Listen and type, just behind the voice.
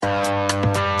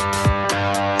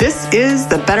is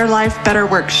the Better Life, Better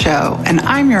Work show, and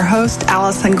I'm your host,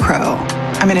 Allison Crow.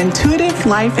 I'm an intuitive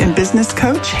life and business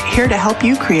coach here to help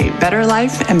you create better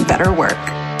life and better work.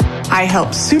 I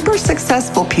help super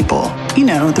successful people,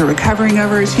 the recovering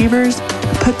overachievers,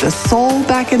 put the soul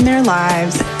back in their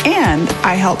lives, and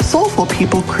I help soulful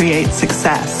people create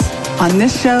success. On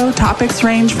this show, topics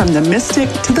range from the mystic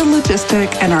to the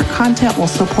logistic, and our content will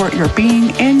support your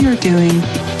being and your doing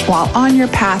while on your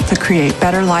path to create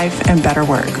better life and better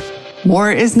work.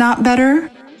 More is not better.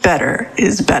 Better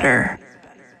is better.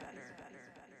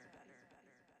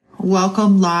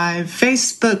 Welcome live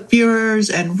Facebook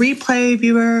viewers and replay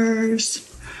viewers.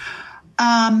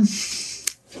 When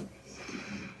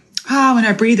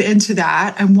I breathe into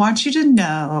that, I want you to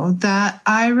know that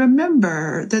I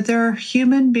remember that there are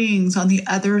human beings on the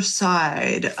other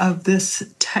side of this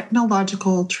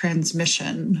technological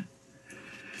transmission.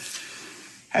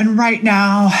 And right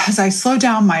now, as I slow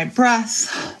down my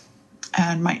breath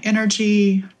and my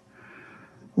energy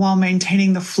while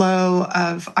maintaining the flow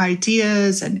of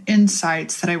ideas and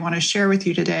insights that I want to share with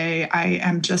you today, I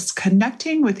am just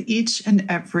connecting with each and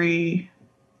every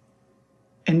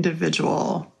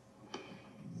individual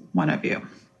one of you.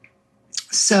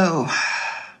 So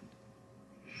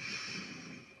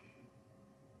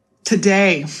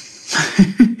today,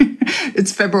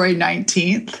 it's February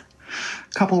 19th.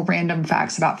 A couple random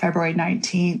facts about February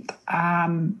 19th.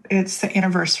 It's the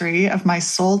anniversary of my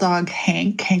soul dog,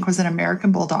 Hank. Hank was an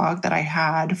American Bulldog that I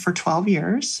had for 12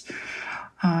 years.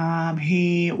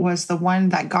 He was the one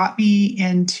that got me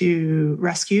into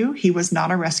rescue. He was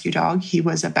not a rescue dog. He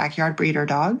was a backyard breeder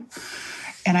dog.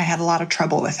 And I had a lot of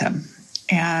trouble with him.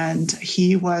 And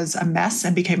he was a mess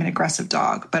and became an aggressive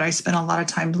dog. But I spent a lot of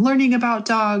time learning about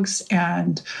dogs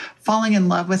and falling in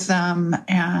love with them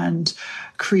and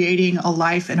creating a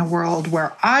life in a world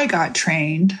where I got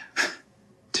trained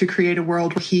to create a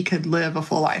world where he could live a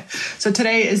full life. So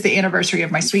today is the anniversary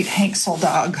of my sweet Hank soul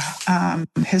dog,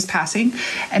 his passing.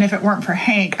 And if it weren't for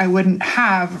Hank, I wouldn't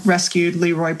have rescued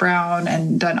Leroy Brown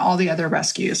and done all the other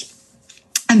rescues.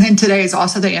 And then today is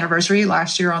also the anniversary.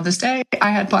 Last year on this day,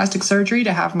 I had plastic surgery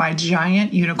to have my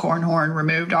giant unicorn horn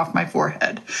removed off my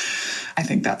forehead. I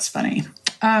think that's funny.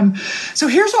 So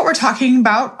here's what we're talking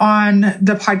about on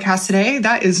the podcast today.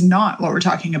 That is not what we're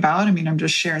talking about. I mean, I'm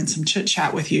just sharing some chit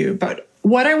chat with you. But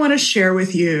what I want to share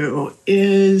with you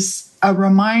is a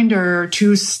reminder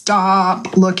to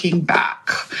stop looking back.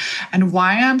 And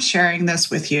why I'm sharing this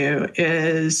with you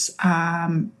is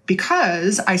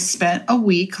because I spent a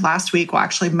week last week, well,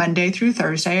 actually Monday through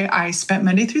Thursday, I spent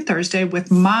Monday through Thursday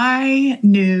with my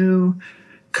new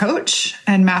coach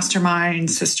and mastermind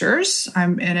sisters.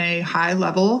 I'm in a high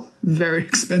level, very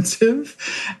expensive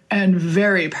and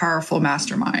very powerful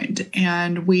mastermind.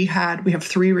 And we have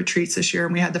 3 retreats this year,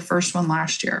 and we had the first one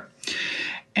last year.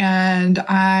 And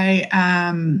I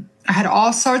had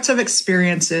all sorts of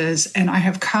experiences, and I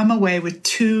have come away with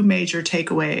 2 major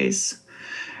takeaways.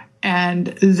 And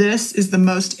this is the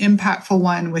most impactful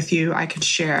one with you I could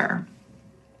share.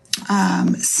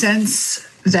 Since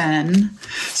then,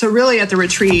 so really at the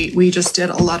retreat, we just did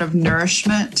a lot of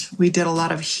nourishment. We did a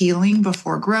lot of healing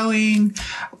before growing.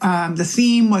 The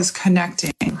theme was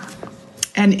connecting.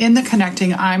 And in the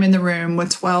connecting, I'm in the room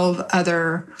with 12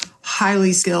 other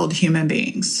highly skilled human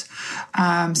beings.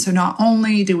 So not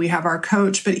only do we have our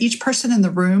coach, but each person in the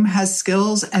room has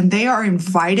skills, and they are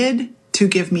invited to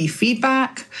give me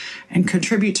feedback and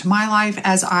contribute to my life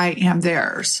as I am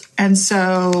theirs. And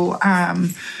so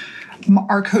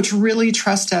our coach really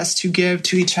trusts us to give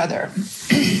to each other.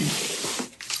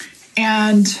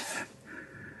 And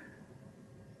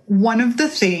one of the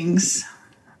things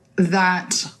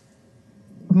that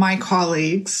my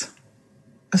colleagues,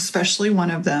 especially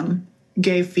one of them,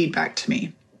 gave feedback to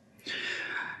me.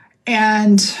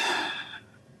 And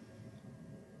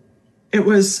it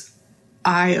was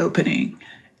eye-opening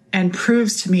and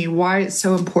proves to me why it's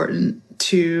so important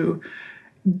to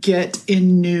get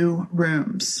in new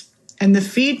rooms. And the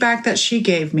feedback that she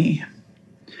gave me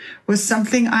was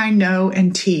something I know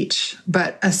and teach,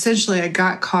 but essentially I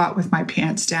got caught with my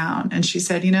pants down. And she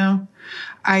said,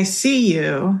 I see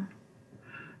you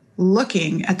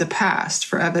looking at the past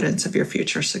for evidence of your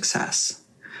future success.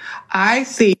 I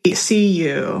see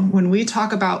you when we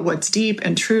talk about what's deep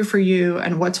and true for you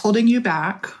and what's holding you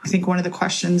back. I think one of the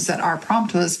questions that our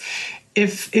prompt was,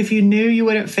 if you knew you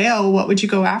wouldn't fail, what would you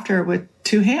go after with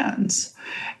 2 hands?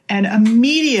 And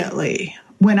immediately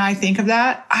when I think of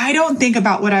that, I don't think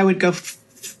about what I would go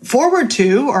forward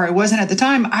to, or I wasn't at the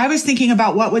time. I was thinking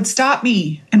about what would stop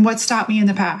me and what stopped me in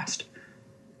the past.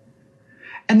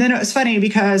 And then it was funny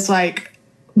because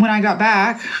when I got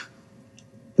back,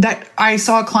 that I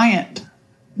saw a client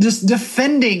just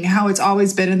defending how it's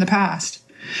always been in the past.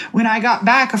 When I got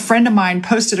back, a friend of mine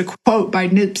posted a quote by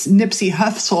Nipsey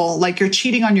Hussle, like, you're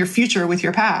cheating on your future with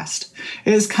your past.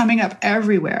 It is coming up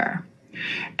everywhere.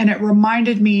 And it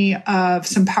reminded me of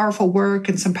some powerful work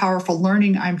and some powerful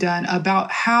learning I've done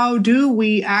about how do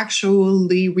we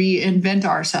actually reinvent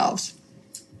ourselves.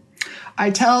 I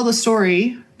tell the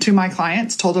story to my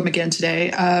clients, told them again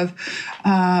today, of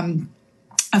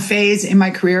a phase in my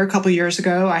career a couple of years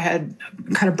ago. I had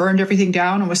kind of burned everything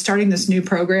down and was starting this new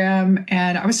program,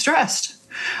 and I was stressed.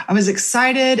 I was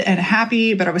excited and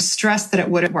happy, but I was stressed that it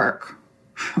wouldn't work.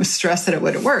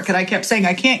 And I kept saying,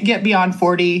 I can't get beyond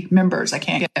 40 members. I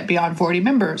can't get beyond 40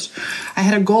 members. I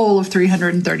had a goal of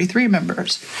 333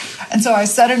 members. And so I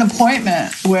set an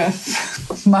appointment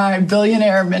with my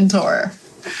billionaire mentor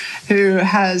who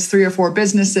has 3 or 4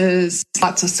 businesses,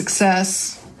 lots of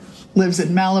success, lives in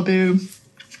Malibu.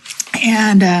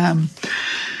 And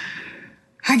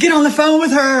I get on the phone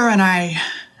with her and I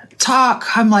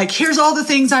talk. I'm like, here's all the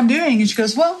things I'm doing. And she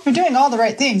goes, well, you're doing all the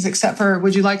right things except for,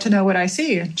 would you like to know what I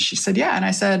see? And she said, yeah. And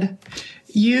I said,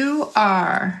 you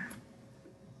are,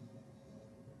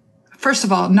 first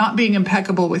of all, not being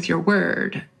impeccable with your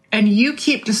word. And you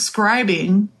keep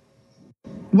describing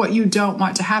what you don't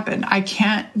want to happen. I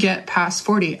can't get past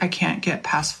 40. I can't get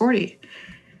past 40.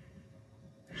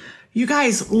 You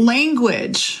guys,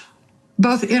 language,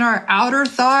 both in our outer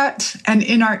thought and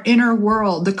in our inner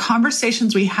world, the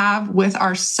conversations we have with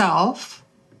ourselves,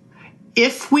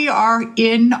 if we are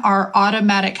in our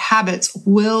automatic habits,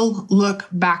 will look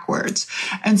backwards.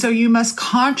 And so you must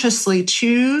consciously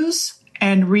choose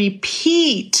and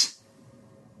repeat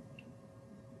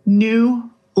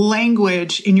new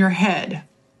language in your head.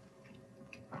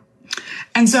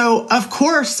 And so, of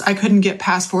course, I couldn't get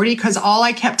past 40 because all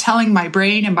I kept telling my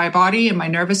brain and my body and my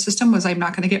nervous system was, I'm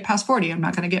not going to get past 40. I'm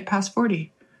not going to get past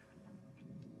 40.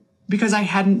 Because I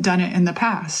hadn't done it in the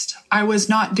past. I was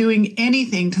not doing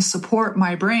anything to support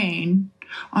my brain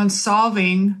on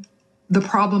solving the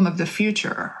problem of the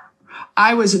future.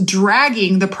 I was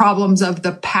dragging the problems of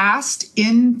the past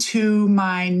into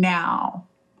my now.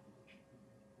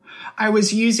 I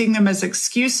was using them as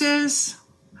excuses.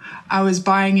 I was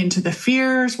buying into the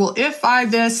fears. Well, if I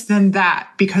this, then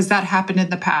that, because that happened in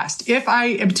the past. If I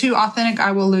am too authentic,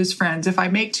 I will lose friends. If I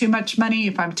make too much money,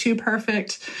 if I'm too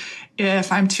perfect,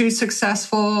 if I'm too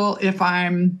successful, if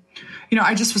I'm,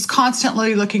 I just was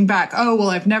constantly looking back. Oh, well,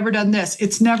 I've never done this.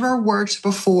 It's never worked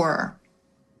before.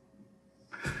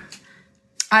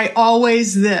 I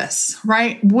always this,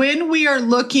 right? When we are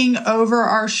looking over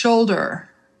our shoulder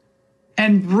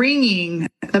and bringing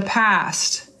the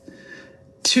past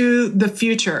to the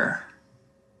future,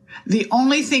 the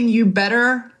only thing you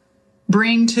better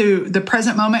bring to the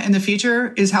present moment in the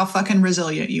future is how fucking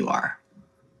resilient you are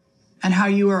and how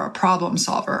you are a problem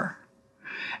solver.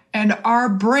 And our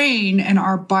brain and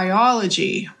our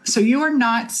biology, so you are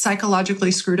not psychologically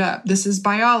screwed up. This is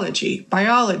biology.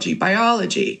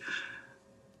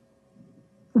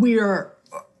 We are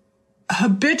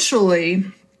habitually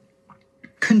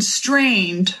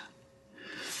constrained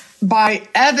by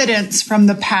evidence from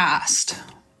the past.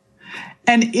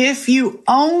 And if you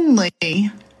only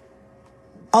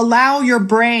allow your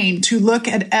brain to look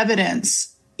at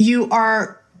evidence, you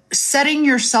are setting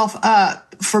yourself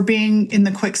up for being in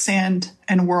the quicksand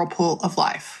and whirlpool of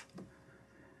life.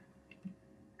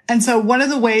 And so one of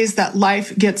the ways that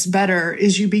life gets better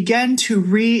is you begin to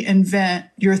reinvent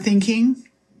your thinking.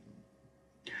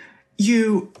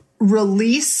 You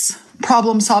release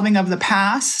problem solving of the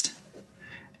past,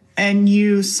 and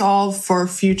you solve for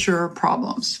future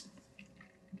problems.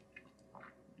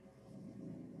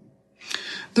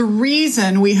 The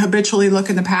reason we habitually look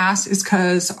in the past is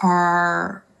because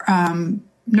our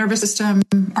nervous system,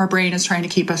 our brain is trying to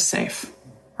keep us safe,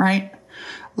 right?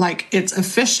 Like, it's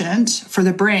efficient for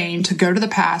the brain to go to the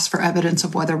past for evidence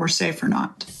of whether we're safe or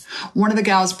not. One of the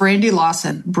gals, Brandy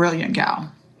Lawson, brilliant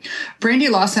gal. Brandy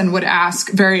Lawson would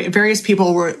ask, various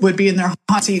people would be in their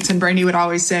hot seats, and Brandy would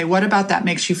always say, what about that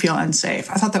makes you feel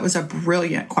unsafe? I thought that was a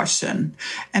brilliant question.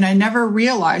 And I never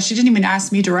realized, she didn't even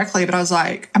ask me directly, but I was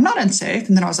like, I'm not unsafe.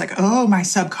 And then I was like, oh, my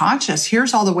subconscious,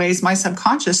 here's all the ways my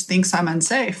subconscious thinks I'm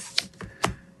unsafe.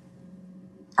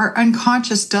 Our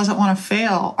unconscious doesn't want to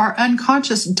fail. Our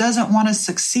unconscious doesn't want to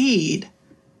succeed.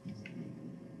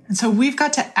 And so we've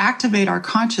got to activate our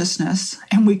consciousness,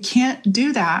 and we can't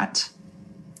do that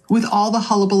with all the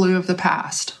hullabaloo of the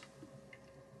past.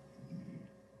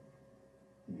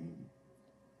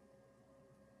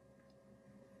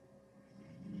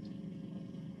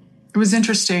 It was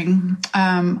interesting.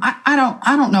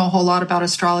 I don't know a whole lot about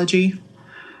astrology.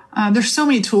 There's so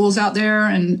many tools out there,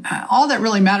 and all that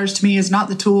really matters to me is not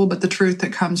the tool, but the truth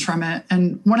that comes from it.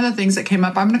 And one of the things that came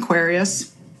up, I'm an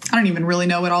Aquarius. I don't even really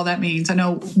know what all that means. I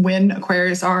know when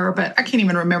Aquarius are, but I can't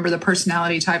even remember the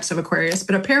personality types of Aquarius.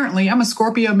 But apparently I'm a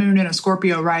Scorpio moon and a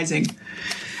Scorpio rising.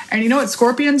 And you know what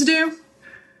scorpions do?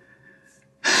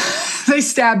 They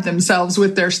stab themselves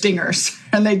with their stingers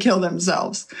and they kill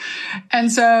themselves.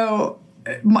 And so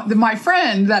my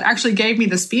friend that actually gave me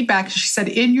this feedback, she said,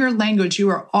 in your language, you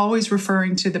are always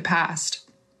referring to the past,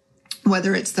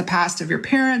 whether it's the past of your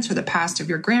parents or the past of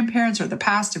your grandparents or the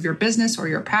past of your business or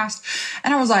your past.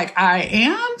 And I was like, I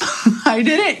am? I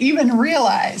didn't even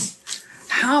realize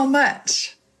how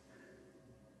much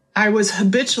I was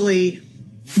habitually,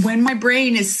 when my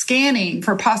brain is scanning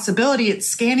for possibility, it's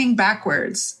scanning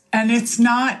backwards. And it's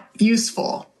not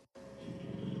useful.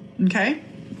 Okay?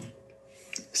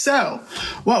 So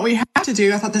what we have to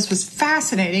do, I thought this was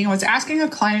fascinating. I was asking a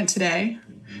client today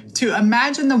to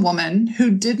imagine the woman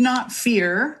who did not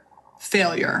fear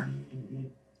failure.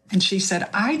 And she said,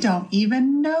 I don't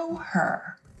even know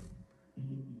her.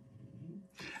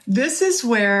 This is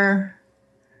where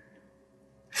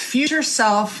future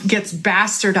self gets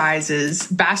bastardized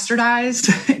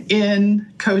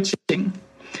in coaching.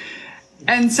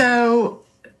 And so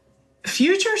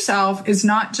future self is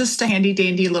not just a handy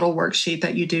dandy little worksheet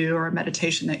that you do or a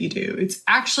meditation that you do. It's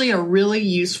actually a really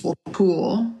useful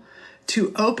tool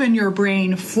to open your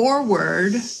brain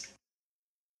forward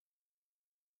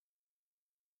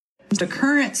to the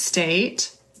current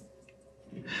state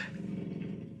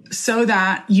so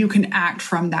that you can act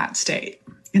from that state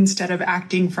instead of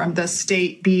acting from the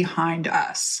state behind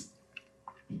us.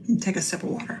 Take a sip of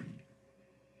water.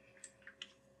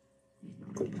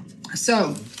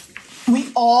 So we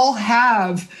all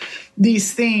have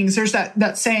these things. There's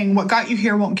that saying, what got you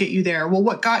here won't get you there. Well,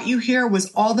 what got you here was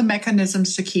all the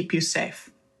mechanisms to keep you safe.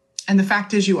 And the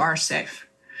fact is you are safe.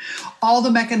 All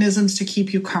the mechanisms to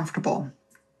keep you comfortable.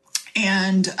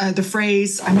 And the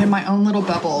phrase, I'm in my own little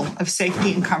bubble of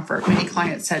safety and comfort, many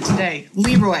clients said today.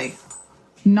 Leroy,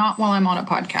 not while I'm on a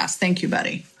podcast. Thank you,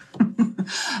 buddy.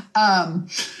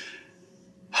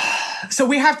 So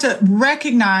we have to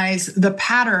recognize the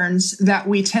patterns that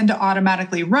we tend to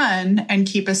automatically run and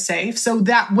keep us safe so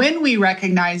that when we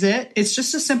recognize it, it's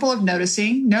just as simple of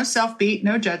noticing, no self-beat,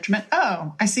 no judgment.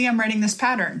 Oh, I see I'm running this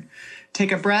pattern.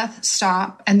 Take a breath,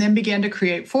 stop, and then begin to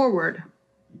create forward.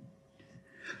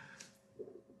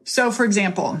 So for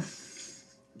example,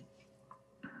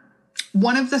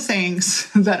 one of the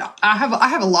things that I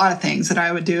have a lot of things that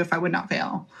I would do if I would not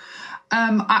fail.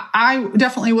 I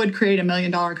definitely would create $1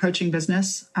 million coaching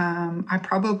business. I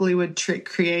probably would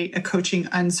create a coaching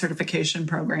uncertification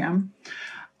program.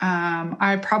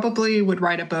 I probably would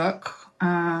write a book.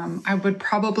 I'm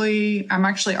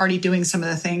actually already doing some of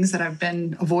the things that I've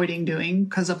been avoiding doing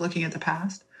because of looking at the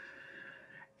past.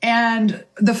 And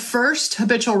the first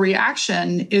habitual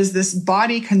reaction is this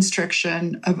body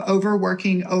constriction of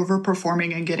overworking,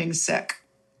 overperforming, and getting sick.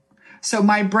 So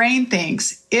my brain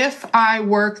thinks, if I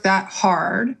work that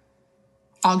hard,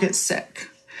 I'll get sick.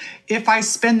 If I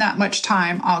spend that much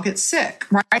time, I'll get sick,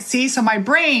 right? See, so my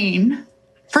brain,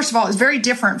 first of all, is very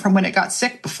different from when it got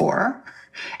sick before.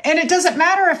 And it doesn't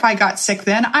matter if I got sick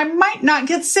then, I might not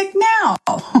get sick now,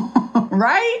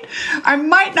 right? I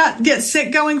might not get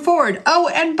sick going forward. Oh,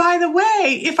 and by the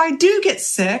way, if I do get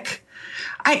sick,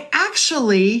 I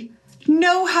actually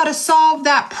know how to solve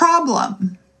that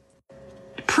problem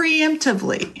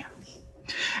preemptively.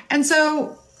 And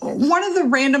so one of the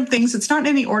random things, it's not in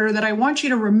any order, that I want you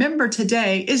to remember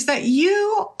today is that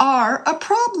you are a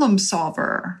problem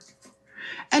solver.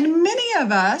 And many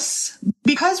of us,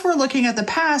 because we're looking at the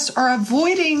past, are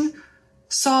avoiding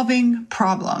solving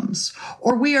problems,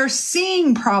 or we are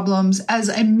seeing problems as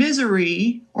a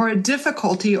misery or a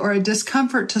difficulty or a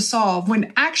discomfort to solve,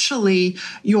 when actually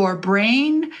your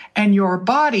brain and your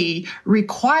body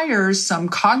requires some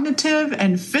cognitive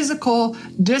and physical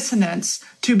dissonance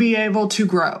to be able to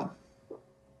grow.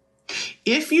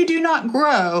 If you do not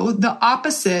grow, the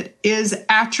opposite is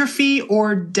atrophy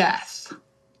or death.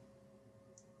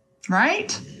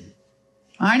 Right?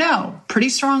 I know, pretty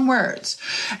strong words.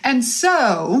 And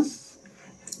so,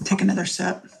 take another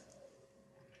sip.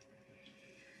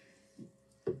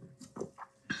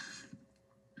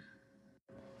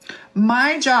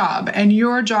 My job and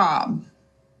your job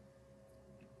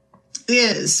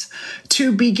is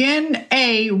to begin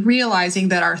realizing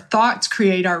that our thoughts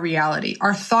create our reality.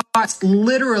 Our thoughts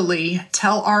literally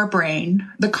tell our brain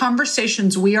the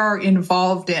conversations we are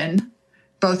involved in,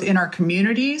 both in our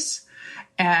communities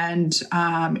and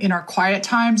in our quiet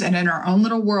times and in our own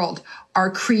little world,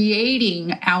 are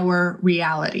creating our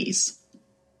realities.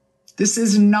 This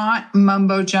is not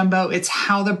mumbo jumbo. It's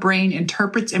how the brain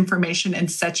interprets information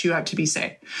and sets you up to be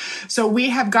safe. So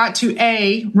we have got to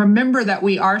remember that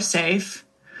we are safe.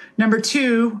 Number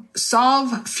 2,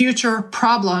 solve future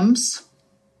problems.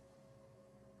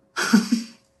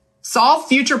 Solve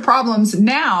future problems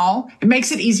now. It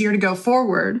makes it easier to go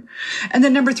forward. And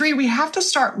then number 3, we have to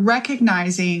start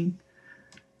recognizing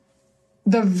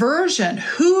the version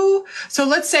so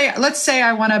let's say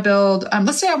I want to build a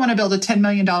 $10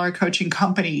 million coaching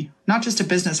company, not just a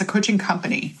business, a coaching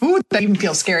company. Ooh, that even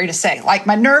feels scary to say. Like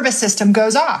my nervous system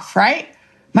goes off, right?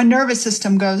 My nervous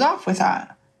system goes off with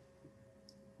that.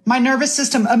 My nervous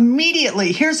system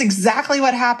immediately, here's exactly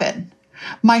what happened.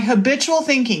 My habitual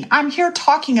thinking, I'm here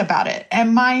talking about it,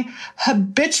 and my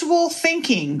habitual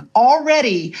thinking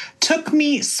already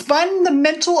spun the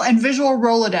mental and visual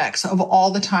Rolodex of all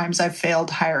the times I've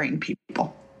failed hiring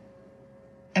people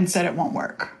and said it won't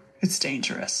work. It's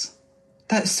dangerous.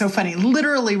 That's so funny.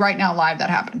 Literally right now, live, that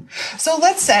happened. So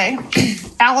let's say,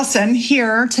 Allison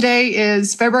here, today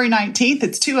is February 19th.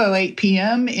 It's 2:08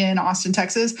 p.m. in Austin,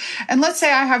 Texas. And let's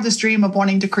say I have this dream of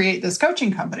wanting to create this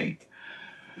coaching company.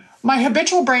 My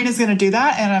habitual brain is going to do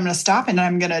that, and I'm going to stop and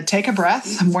I'm going to take a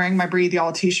breath. I'm wearing my Breathe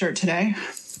Y'all t-shirt today.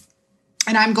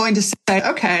 And I'm going to say,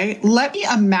 okay, let me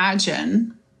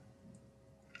imagine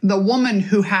the woman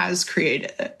who has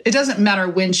created it. It doesn't matter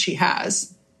when she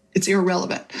has. It's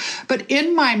irrelevant. But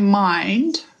in my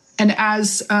mind, and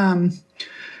as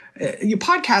you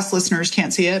podcast listeners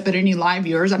can't see it, but any live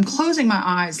viewers, I'm closing my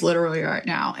eyes literally right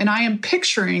now, and I am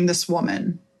picturing this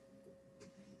woman.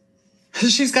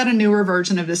 She's got a newer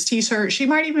version of this t-shirt. She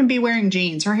might even be wearing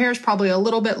jeans. Her hair is probably a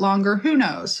little bit longer. Who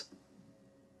knows?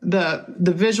 The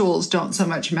visuals don't so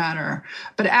much matter.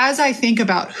 But as I think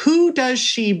about who does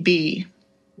she be?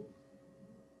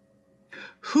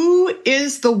 Who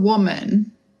is the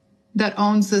woman that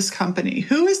owns this company?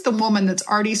 Who is the woman that's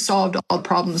already solved all the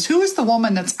problems? Who is the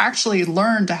woman that's actually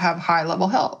learned to have high-level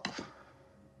help?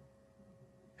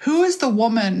 Who is the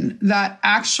woman that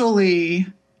actually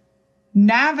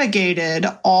navigated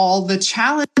all the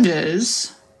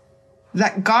challenges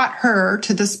that got her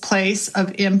to this place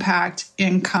of impact,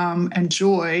 income, and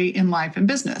joy in life and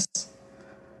business?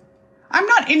 I'm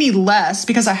not any less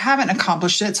because I haven't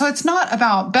accomplished it. So it's not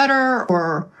about better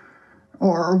or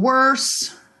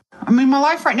worse. I mean, my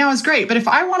life right now is great, but if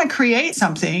I want to create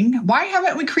something, why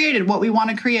haven't we created what we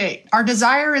want to create? Our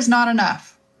desire is not enough.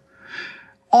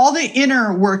 All the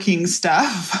inner working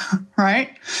stuff, right?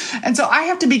 And so I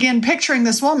have to begin picturing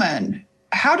this woman.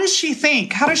 How does she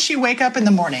think? How does she wake up in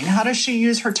the morning? How does she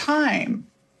use her time?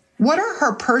 What are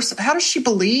her how does she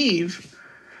believe?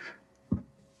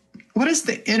 What is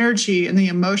the energy and the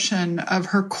emotion of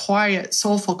her quiet,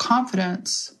 soulful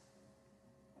confidence?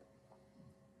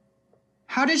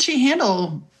 How did she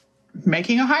handle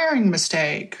making a hiring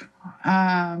mistake?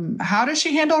 How does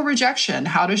she handle rejection?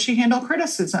 How does she handle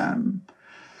criticism?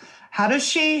 How does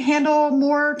she handle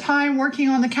more time working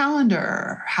on the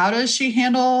calendar? How does she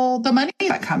handle the money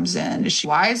that comes in? Is she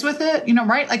wise with it?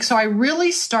 Right? Like, so I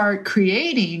really start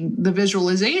creating the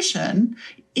visualization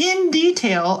in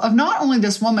detail of not only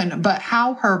this woman, but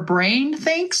how her brain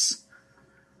thinks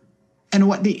and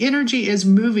what the energy is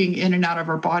moving in and out of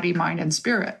her body, mind, and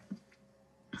spirit.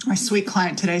 My sweet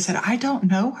client today said, I don't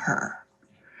know her.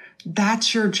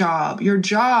 That's your job. Your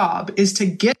job is to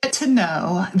get to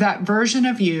know that version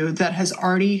of you that has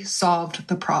already solved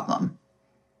the problem.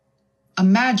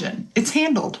 Imagine it's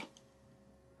handled.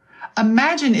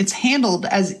 Imagine it's handled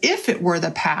as if it were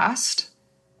the past.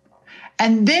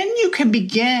 And then you can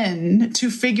begin to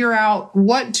figure out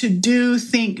what to do,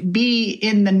 think, be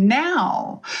in the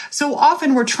now. So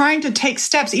often we're trying to take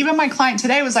steps. Even my client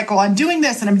today was like, well, I'm doing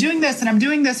this and I'm doing this and I'm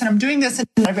doing this and I'm doing this, and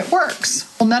none of it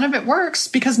works. Well, none of it works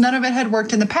because none of it had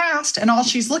worked in the past. And all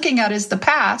she's looking at is the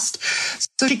past.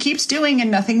 So she keeps doing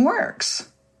and nothing works.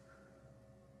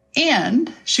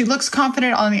 And she looks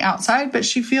confident on the outside, but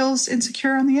she feels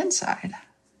insecure on the inside.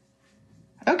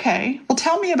 Okay, well,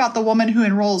 tell me about the woman who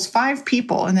enrolls 5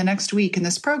 people in the next week in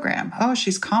this program. Oh,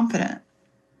 she's confident.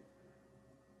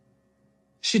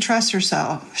 She trusts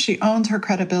herself. She owns her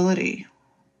credibility.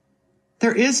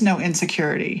 There is no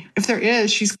insecurity. If there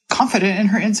is, she's confident in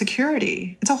her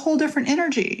insecurity. It's a whole different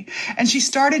energy. And she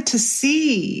started to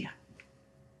see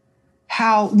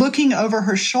how looking over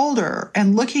her shoulder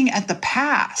and looking at the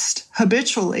past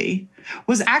habitually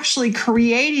was actually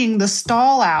creating the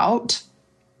stall out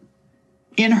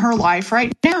in her life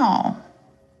right now.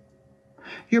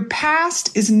 Your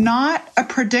past is not a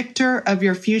predictor of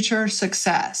your future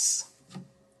success.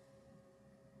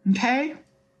 Okay?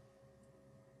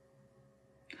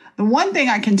 The one thing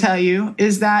I can tell you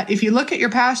is that if you look at your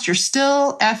past, you're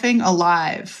still effing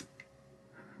alive.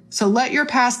 So let your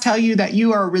past tell you that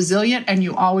you are resilient and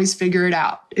you always figure it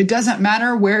out. It doesn't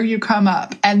matter where you come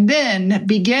up. And then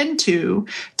begin to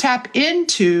tap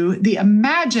into the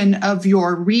imagine of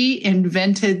your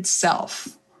reinvented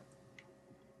self.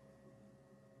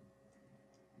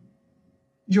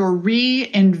 Your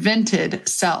reinvented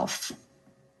self.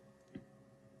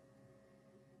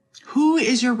 Who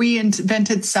is your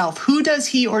reinvented self? Who does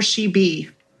he or she be?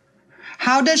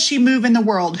 How does she move in the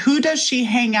world? Who does she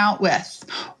hang out with?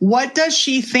 What does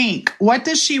she think? What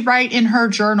does she write in her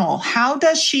journal? How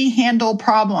does she handle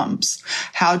problems?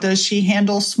 How does she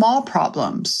handle small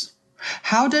problems?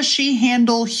 How does she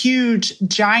handle huge,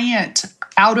 giant,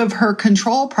 out of her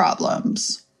control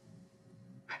problems?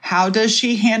 How does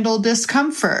she handle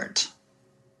discomfort?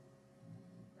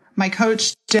 My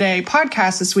coach did a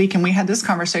podcast this week, and we had this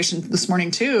conversation this morning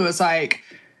too. It was like,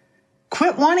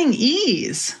 quit wanting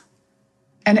ease.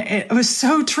 And it was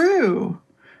so true.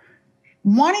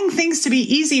 Wanting things to be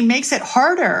easy makes it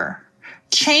harder.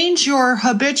 Change your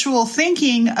habitual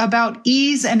thinking about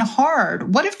ease and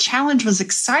hard. What if challenge was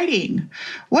exciting?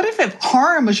 What if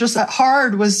hard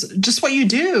was just what you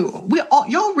do?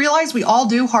 You'll realize we all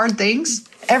do hard things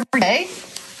every day.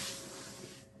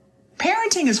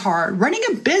 Parenting is hard. Running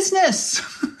a business.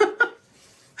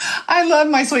 I love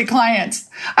my sweet clients.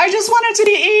 I just want it to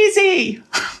be easy.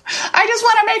 I just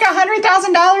want to make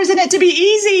 $100,000 in it to be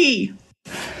easy.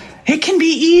 It can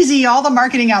be easy. All the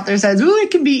marketing out there says, ooh,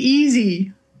 it can be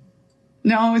easy.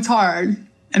 No, it's hard.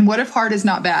 And what if hard is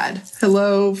not bad?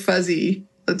 Hello, fuzzy.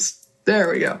 There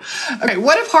we go. Okay,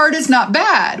 what if hard is not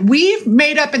bad? We've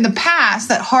made up in the past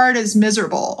that hard is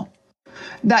miserable,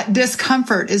 that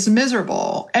discomfort is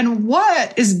miserable. And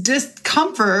what is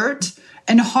discomfort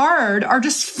and hard are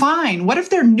just fine? What if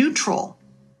they're neutral?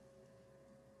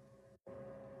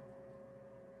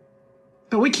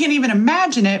 But we can't even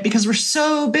imagine it because we're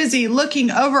so busy looking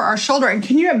over our shoulder. And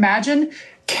can you imagine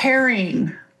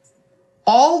carrying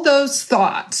all those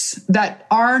thoughts that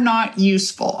are not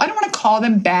useful? I don't want to call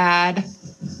them bad.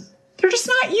 They're just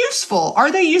not useful.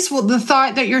 Are they useful? The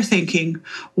thought that you're thinking,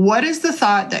 what is the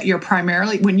thought that you're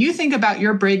primarily, when you think about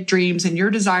your big dreams and your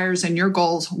desires and your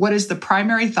goals, what is the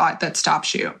primary thought that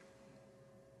stops you?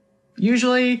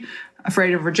 Usually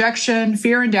afraid of rejection,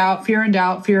 fear and doubt, fear and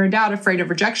doubt, fear and doubt, afraid of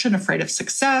rejection, afraid of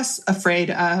success, afraid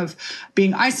of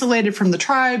being isolated from the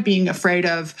tribe, being afraid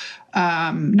of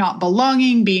not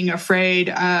belonging, being afraid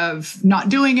of not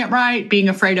doing it right, being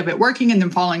afraid of it working and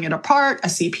then falling it apart. I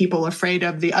see people afraid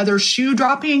of the other shoe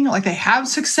dropping, like they have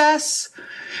success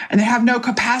and they have no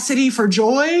capacity for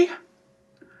joy.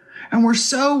 And we're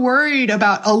so worried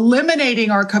about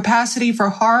eliminating our capacity for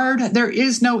hard. There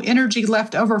is no energy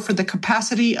left over for the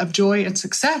capacity of joy and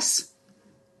success.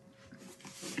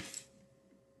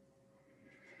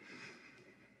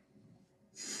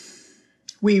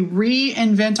 We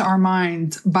reinvent our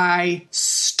minds by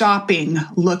stopping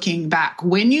looking back.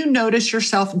 When you notice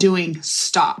yourself doing,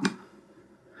 stop.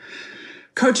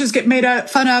 Coaches get made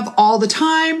fun of all the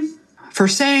time for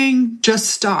saying, just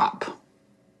stop.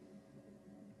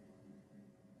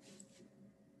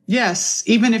 Yes,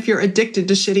 even if you're addicted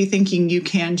to shitty thinking, you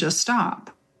can just stop.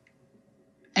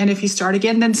 And if you start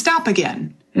again, then stop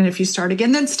again. And if you start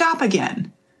again, then stop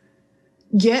again.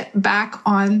 Get back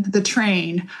on the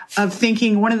train of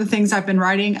thinking. One of the things I've been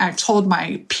writing, I've told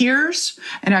my peers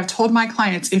and I've told my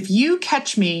clients, if you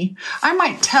catch me, I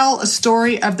might tell a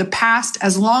story of the past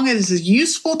as long as it is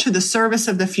useful to the service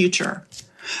of the future.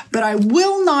 But I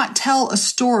will not tell a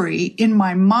story in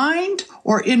my mind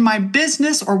or in my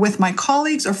business or with my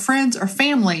colleagues or friends or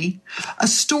family, a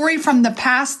story from the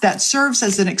past that serves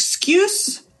as an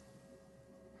excuse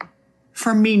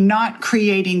for me not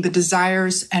creating the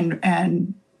desires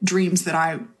and dreams that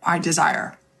I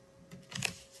desire.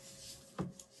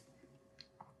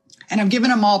 And I've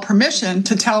given them all permission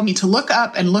to tell me to look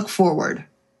up and look forward.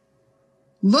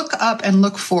 Look up and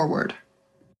look forward.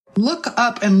 Look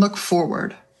up and look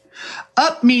forward.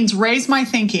 Up means raise my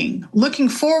thinking. Looking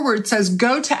forward says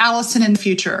go to Allison in the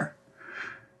future.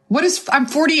 I'm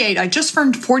 48. I just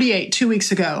turned 48 2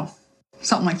 weeks ago.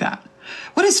 Something like that.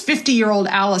 What is 50-year-old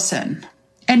Allison?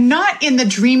 And not in the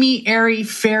dreamy, airy,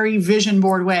 fairy vision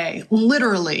board way.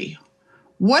 Literally.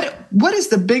 What is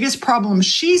the biggest problem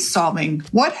she's solving?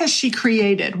 What has she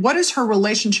created? What is her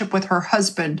relationship with her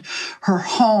husband, her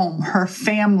home, her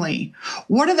family?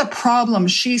 What are the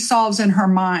problems she solves in her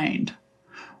mind?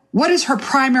 What is her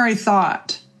primary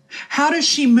thought? How does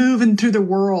she move in through the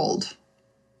world?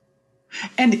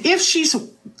 And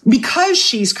because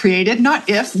she's created, not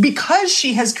if, because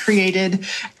she has created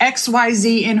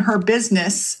XYZ in her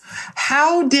business,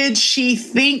 how did she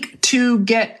think to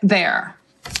get there?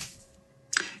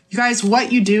 You guys,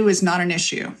 what you do is not an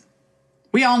issue.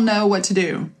 We all know what to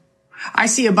do. I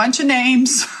see a bunch of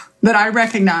names that I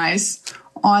recognize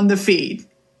on the feed.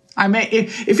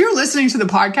 If you're listening to the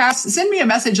podcast, send me a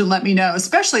message and let me know,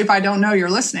 especially if I don't know you're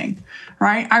listening,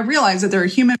 right? I realize that there are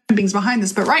human beings behind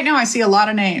this, but right now I see a lot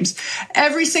of names.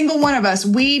 Every single one of us,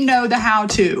 we know the how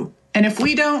to. And if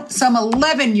we don't, some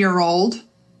 11-year-old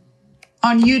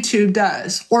on YouTube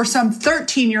does, or some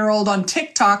 13-year-old on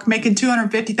TikTok making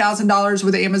 $250,000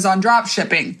 with Amazon drop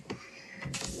shipping.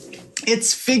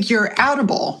 It's figure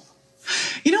outable.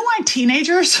 You know why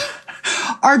teenagers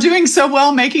are doing so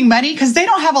well making money? Because they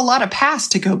don't have a lot of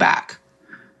past to go back.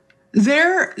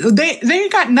 They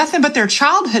got nothing but their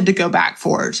childhood to go back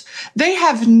for. They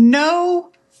don't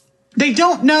know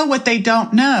what they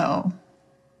don't know.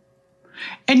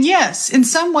 And yes, in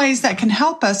some ways that can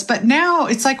help us, but now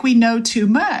it's like we know too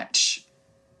much.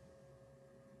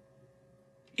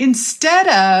 Instead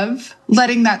of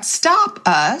letting that stop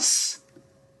us,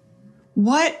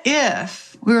 what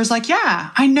if we were like, yeah,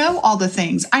 I know all the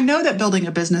things. I know that building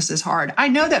a business is hard. I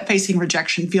know that facing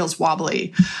rejection feels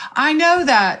wobbly. I know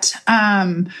that,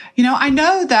 I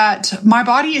know that my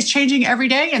body is changing every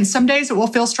day, and some days it will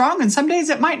feel strong and some days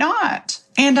it might not.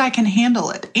 And I can handle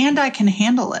it.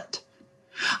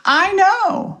 I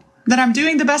know that I'm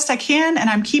doing the best I can and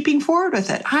I'm keeping forward with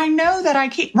it. I know that I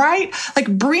keep, right?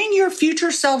 Like, bring your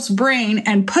future self's brain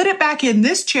and put it back in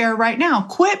this chair right now.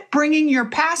 Quit bringing your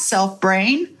past self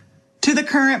brain to the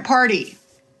current party.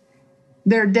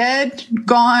 They're dead,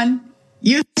 gone,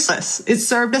 useless. It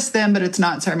served us then, but it's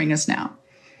not serving us now.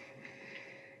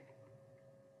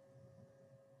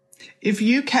 If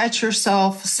you catch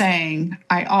yourself saying,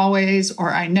 I always,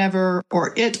 or I never,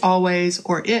 or it always,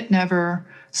 or it never,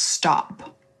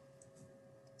 stop.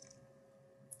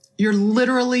 You're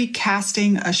literally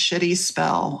casting a shitty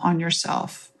spell on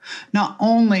yourself. Not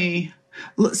only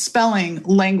spelling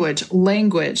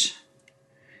language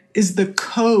is the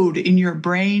code in your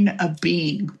brain of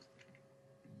being.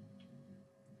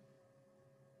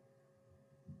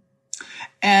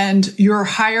 And your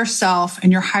higher self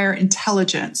and your higher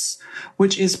intelligence,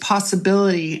 which is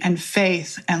possibility and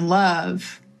faith and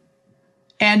love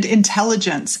and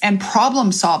intelligence and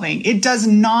problem solving. It does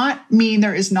not mean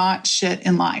there is not shit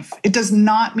in life. It does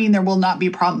not mean there will not be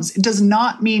problems. It does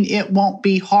not mean it won't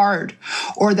be hard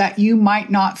or that you might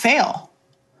not fail.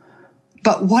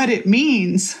 But what it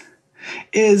means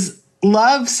is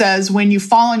love says, when you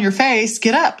fall on your face,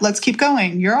 get up. Let's keep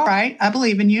going. You're all right. I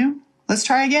believe in you. Let's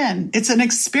try again. It's an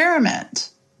experiment.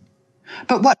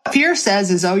 But what fear says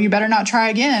is, oh, you better not try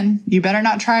again. You better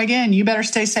not try again. You better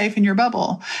stay safe in your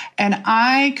bubble. And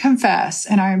I confess,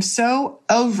 and I am so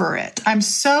over it. I'm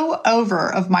so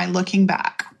over of my looking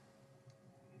back.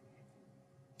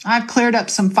 I've cleared up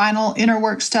some final inner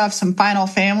work stuff, some final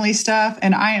family stuff,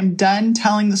 and I am done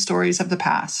telling the stories of the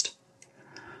past.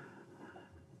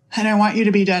 And I want you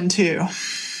to be done too.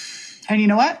 And you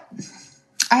know what?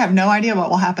 I have no idea what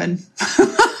will happen.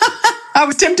 I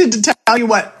was tempted to tell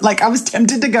you I was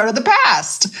tempted to go to the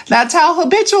past. That's how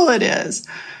habitual it is.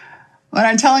 What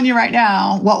I'm telling you right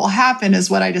now, what will happen is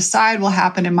what I decide will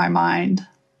happen in my mind.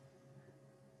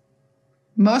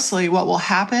 Mostly what will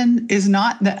happen is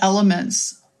not the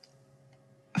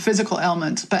physical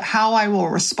elements, but how I will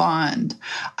respond.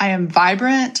 I am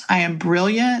vibrant. I am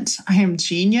brilliant. I am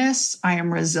genius. I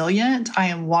am resilient. I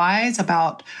am wise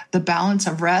about the balance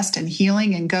of rest and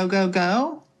healing and go, go,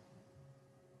 go.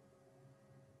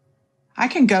 I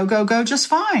can go just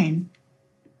fine.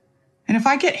 And if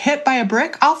I get hit by a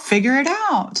brick, I'll figure it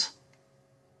out.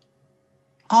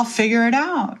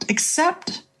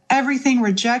 Accept everything,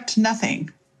 reject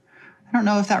nothing. I don't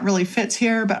know if that really fits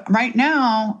here, but right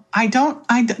now,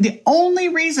 the only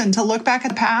reason to look back at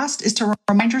the past is to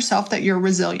remind yourself that you're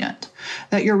resilient,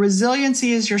 that your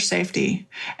resiliency is your safety,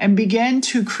 and begin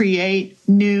to create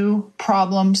new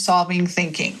problem-solving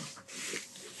thinking.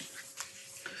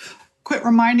 Quit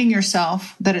reminding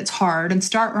yourself that it's hard and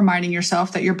start reminding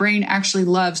yourself that your brain actually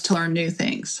loves to learn new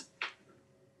things.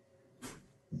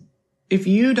 If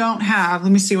you don't have,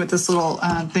 let me see what this little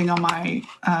thing on my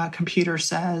computer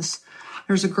says.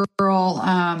 There's a girl,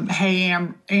 Hey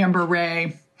Amber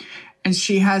Ray, and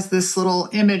she has this little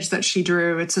image that she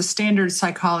drew. It's a standard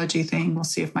psychology thing. We'll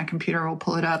see if my computer will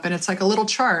pull it up. And it's like a little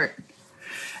chart.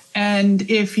 And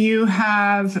if you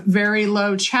have very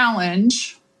low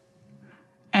challenge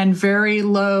and very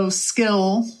low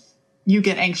skill, you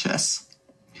get anxious.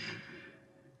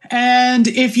 And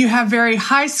if you have very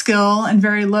high skill and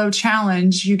very low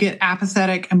challenge, you get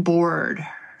apathetic and bored.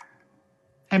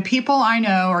 And people I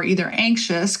know are either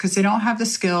anxious because they don't have the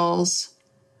skills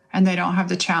and they don't have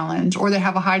the challenge, or they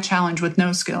have a high challenge with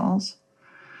no skills.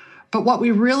 But what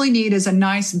we really need is a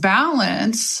nice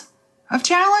balance of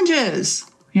challenges.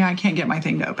 Yeah, I can't get my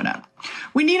thing to open up.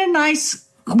 We need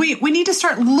we need to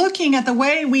start looking at the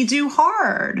way we do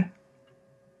hard.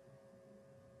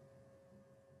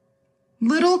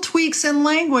 Little tweaks in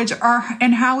language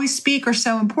and how we speak are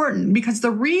so important, because the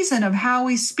reason of how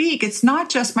we speak, it's not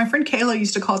just, my friend Kayla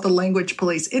used to call it the language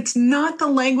police. It's not the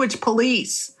language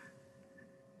police.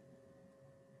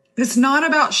 It's not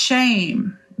about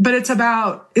shame, but it's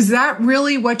about, is that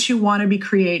really what you want to be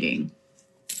creating?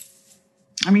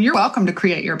 I mean, you're welcome to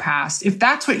create your past. If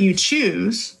that's what you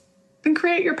choose, then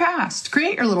create your past.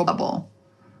 Create your little bubble.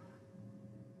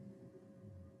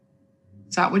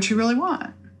 Is that what you really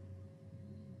want?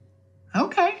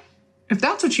 Okay. If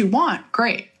that's what you want,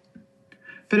 great.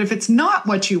 But if it's not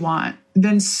what you want,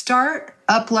 then start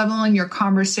up-leveling your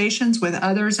conversations with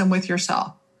others and with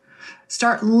yourself.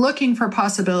 Start looking for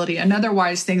possibility. Another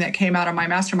wise thing that came out of my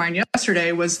mastermind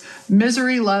yesterday was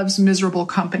misery loves miserable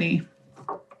company.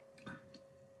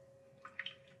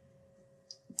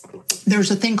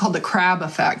 There's a thing called the crab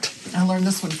effect. I learned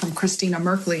this one from Christina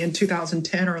Merkley in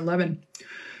 2010 or 11.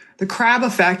 The crab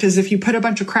effect is if you put a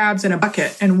bunch of crabs in a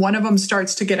bucket and one of them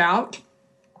starts to get out,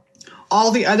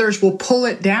 all the others will pull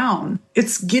it down.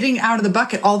 It's getting out of the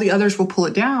bucket. All the others will pull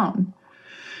it down.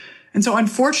 And so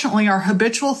unfortunately, our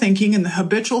habitual thinking and the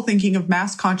habitual thinking of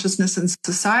mass consciousness and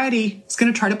society is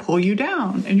going to try to pull you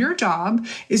down. And your job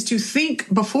is to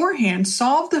think beforehand,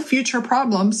 solve the future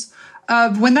problems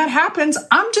of when that happens,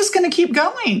 I'm just going to keep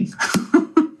going.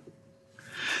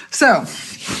 So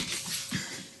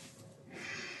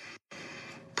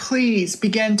please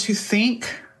begin to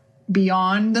think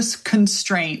beyond the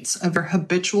constraints of your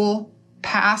habitual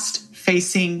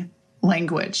past-facing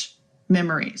language,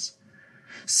 memories.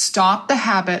 Stop the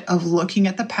habit of looking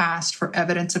at the past for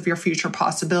evidence of your future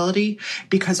possibility,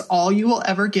 because all you will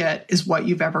ever get is what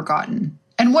you've ever gotten.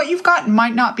 And what you've gotten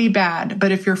might not be bad,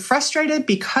 but if you're frustrated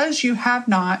because you have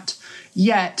not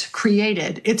yet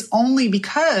created, it's only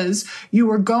because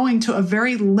you are going to a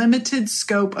very limited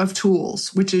scope of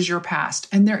tools, which is your past.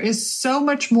 And there is so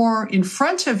much more in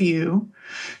front of you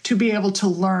to be able to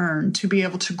learn, to be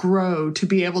able to grow, to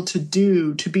be able to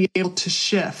do, to be able to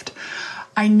shift.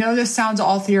 I know this sounds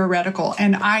all theoretical,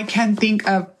 and I can think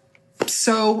of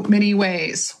so many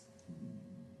ways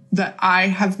that I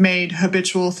have made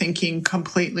habitual thinking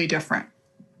completely different.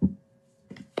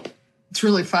 It's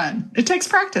really fun. It takes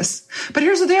practice. But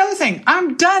here's the other thing.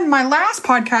 I'm done. My last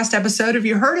podcast episode, if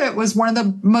you heard it, was one of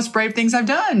the most brave things I've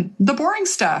done. The boring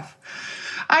stuff.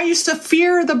 I used to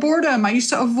fear the boredom. I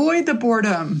used to avoid the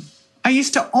boredom. I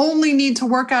used to only need to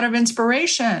work out of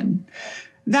inspiration.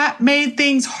 That made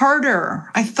things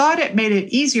harder. I thought it made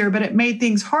it easier, but it made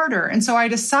things harder. And so I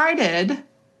decided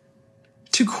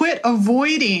to quit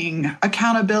avoiding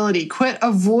accountability, quit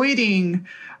avoiding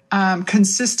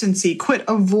consistency, quit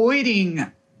avoiding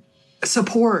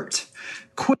support,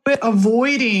 quit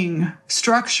avoiding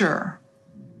structure.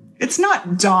 It's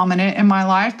not dominant in my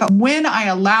life, but when I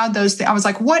allowed those things, I was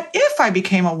like, what if I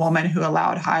became a woman who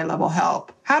allowed high-level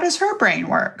help? How does her brain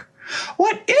work?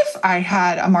 What if I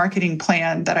had a marketing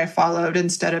plan that I followed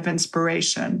instead of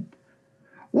inspiration?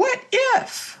 What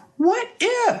if? What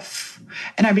if?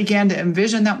 And I began to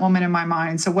envision that woman in my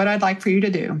mind. So what I'd like for you to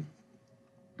do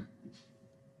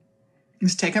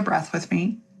is take a breath with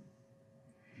me.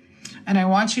 And I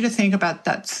want you to think about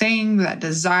that thing, that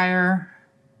desire,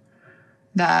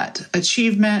 that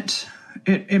achievement.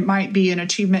 It might be an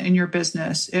achievement in your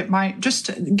business. It might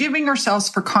just giving ourselves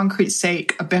for concrete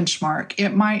sake a benchmark. It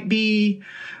might be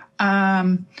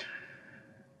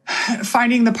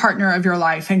finding the partner of your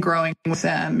life and growing with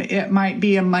them. It might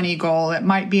be a money goal. It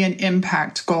might be an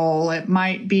impact goal. It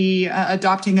might be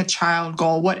adopting a child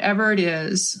goal, whatever it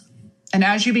is. And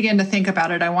as you begin to think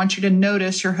about it, I want you to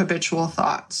notice your habitual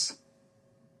thoughts.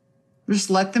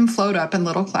 Just let them float up in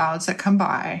little clouds that come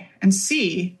by and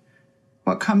see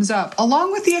what comes up,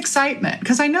 along with the excitement,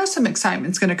 because I know some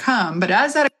excitement's going to come. But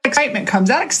as that excitement comes,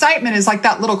 that excitement is like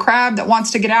that little crab that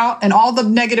wants to get out, and all the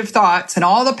negative thoughts and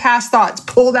all the past thoughts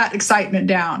pull that excitement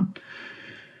down.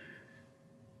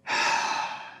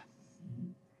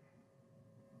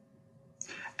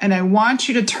 And I want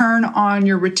you to turn on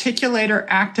your reticulator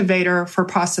activator for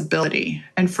possibility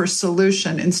and for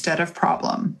solution instead of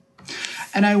problem.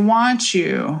 And I want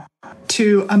you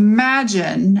to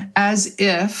imagine as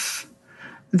if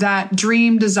that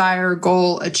dream, desire,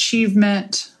 goal,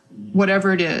 achievement,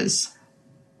 whatever it is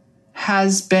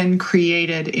has been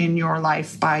created in your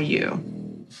life by you.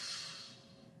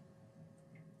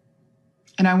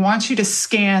 And I want you to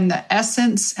scan the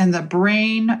essence and the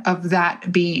brain of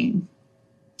that being.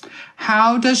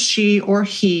 How does she or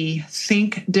he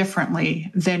think differently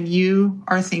than you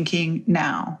are thinking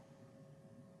now?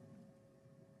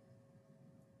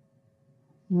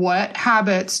 What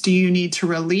habits do you need to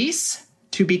release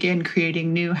to begin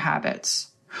creating new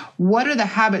habits? What are the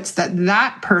habits that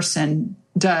that person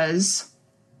does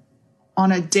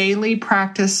on a daily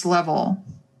practice level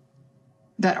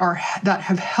that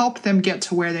have helped them get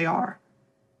to where they are?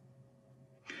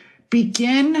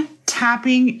 Begin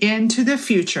tapping into the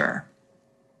future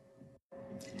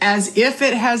as if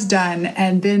it has done,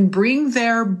 and then bring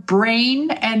their brain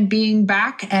and being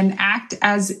back and act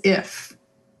as if.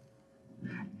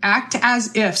 Act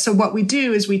as if. So what we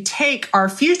do is we take our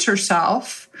future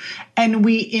self and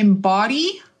we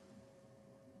embody,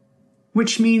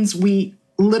 which means we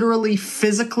literally,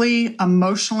 physically,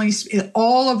 emotionally,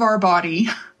 all of our body,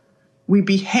 we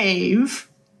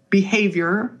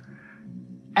behavior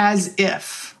as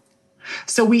if.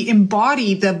 So we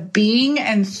embody the being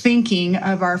and thinking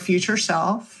of our future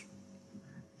self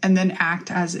and then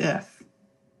act as if.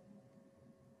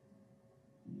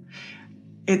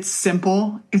 It's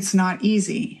simple. It's not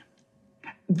easy.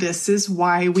 This is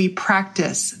why we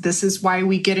practice. This is why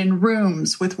we get in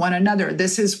rooms with one another.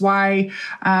 This is why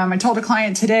I told a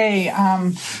client today,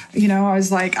 I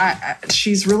was like,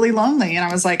 she's really lonely. And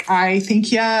I was like, I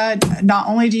think, not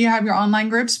only do you have your online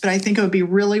groups, but I think it would be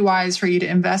really wise for you to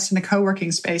invest in a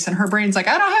co-working space. And her brain's like,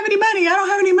 I don't have any money. I don't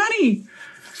have any money.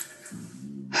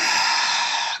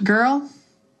 Girl,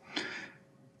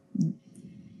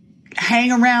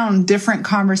 hang around different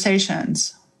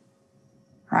conversations,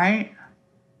 right?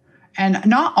 And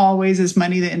not always is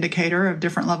money the indicator of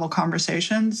different level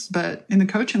conversations, but in the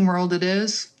coaching world, it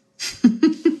is.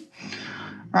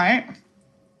 Right?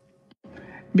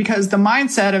 Because the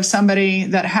mindset of somebody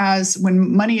that has,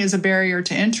 when money is a barrier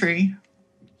to entry,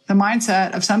 the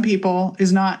mindset of some people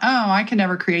is not, oh, I can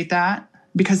never create that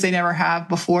because they never have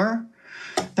before.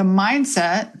 The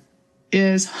mindset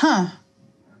is,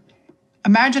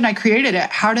 imagine I created it.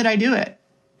 How did I do it?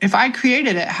 If I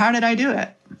created it, how did I do it?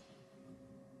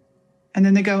 And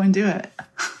then they go and do it.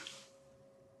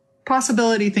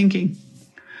 Possibility thinking.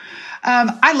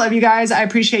 I love you guys. I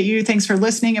appreciate you. Thanks for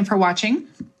listening and for watching.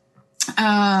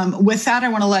 With that, I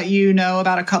want to let you know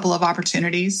about a couple of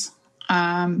opportunities.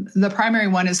 The primary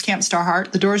one is Camp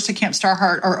Starheart. The doors to Camp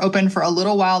Starheart are open for a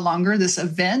little while longer. This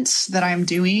event that I'm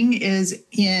doing is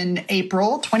in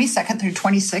April 22nd through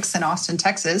 26th in Austin,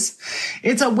 Texas.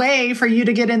 It's a way for you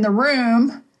to get in the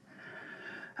room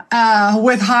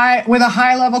with a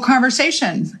high level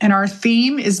conversation. And our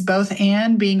theme is both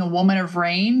and, being a woman of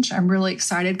range. I'm really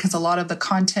excited because a lot of the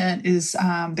content is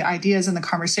the ideas and the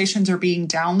conversations are being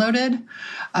downloaded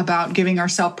about giving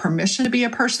ourselves permission to be a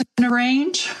person of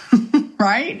range,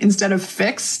 right? Instead of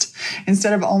fixed,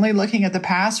 instead of only looking at the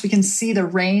past, we can see the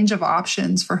range of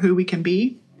options for who we can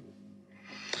be.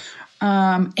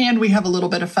 And we have a little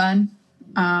bit of fun.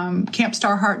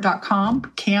 Campstarheart.com.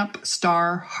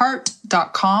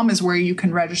 Campstarheart.com is where you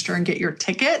can register and get your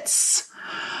tickets.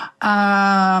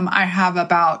 I have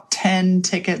about 10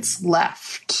 tickets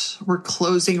left. We're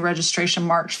closing registration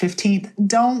March 15th.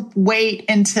 Don't wait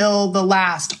until the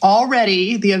last.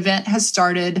 Already, the event has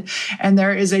started, and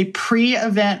there is a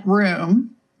pre-event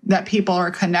room that people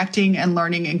are connecting and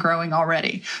learning and growing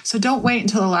already. So don't wait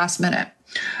until the last minute.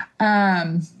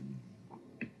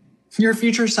 Your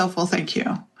future self will thank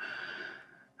you.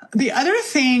 The other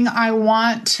thing I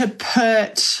want to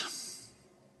put...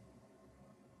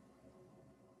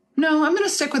 No, I'm going to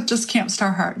stick with just Camp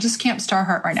Starheart. Just Camp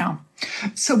Starheart right now.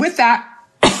 So with that,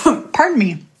 pardon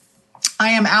me,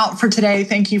 I am out for today.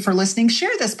 Thank you for listening.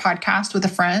 Share this podcast with a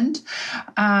friend.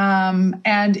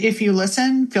 And if you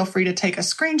listen, feel free to take a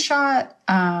screenshot,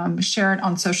 share it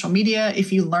on social media.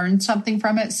 If you learned something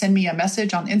from it, send me a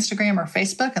message on Instagram or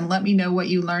Facebook and let me know what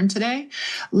you learned today.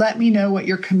 Let me know what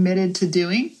you're committed to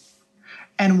doing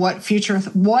and what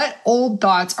old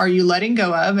thoughts are you letting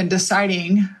go of and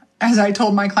deciding. As I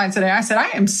told my clients today, I said, I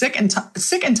am sick and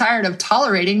tired of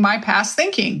tolerating my past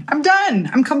thinking. I'm done.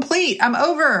 I'm complete. I'm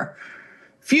over.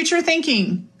 Future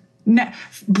thinking.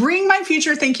 Bring my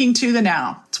future thinking to the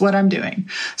now. It's what I'm doing.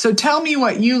 So tell me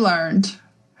what you learned.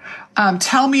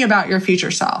 Tell me about your future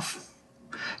self.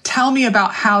 Tell me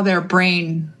about how their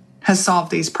brain has solved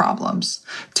these problems.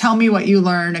 Tell me what you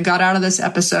learned and got out of this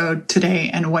episode today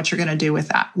and what you're going to do with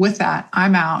that. With that,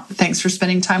 I'm out. Thanks for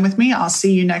spending time with me. I'll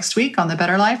see you next week on the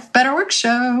Better Life, Better Work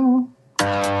Show.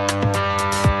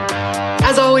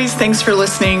 As always, thanks for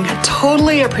listening.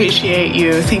 Totally appreciate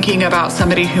you thinking about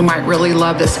somebody who might really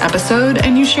love this episode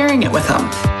and you sharing it with them.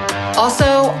 Also,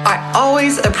 I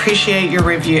always appreciate your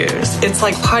reviews. It's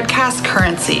like podcast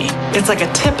currency. It's like a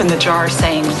tip in the jar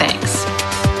saying thanks.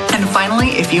 And finally,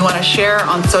 if you want to share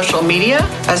on social media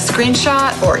a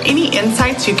screenshot or any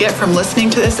insights you get from listening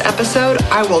to this episode,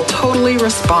 I will totally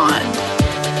respond.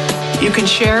 You can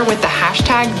share with the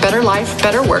hashtag Better Life,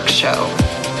 Better Work Show.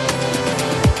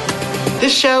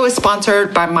 This show is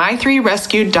sponsored by my 3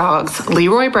 rescued dogs,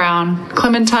 Leroy Brown,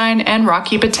 Clementine, and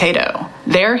Rocky Potato.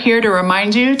 They're here to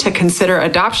remind you to consider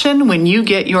adoption when you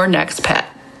get your next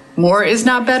pet. More is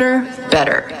not better,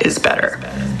 better is better.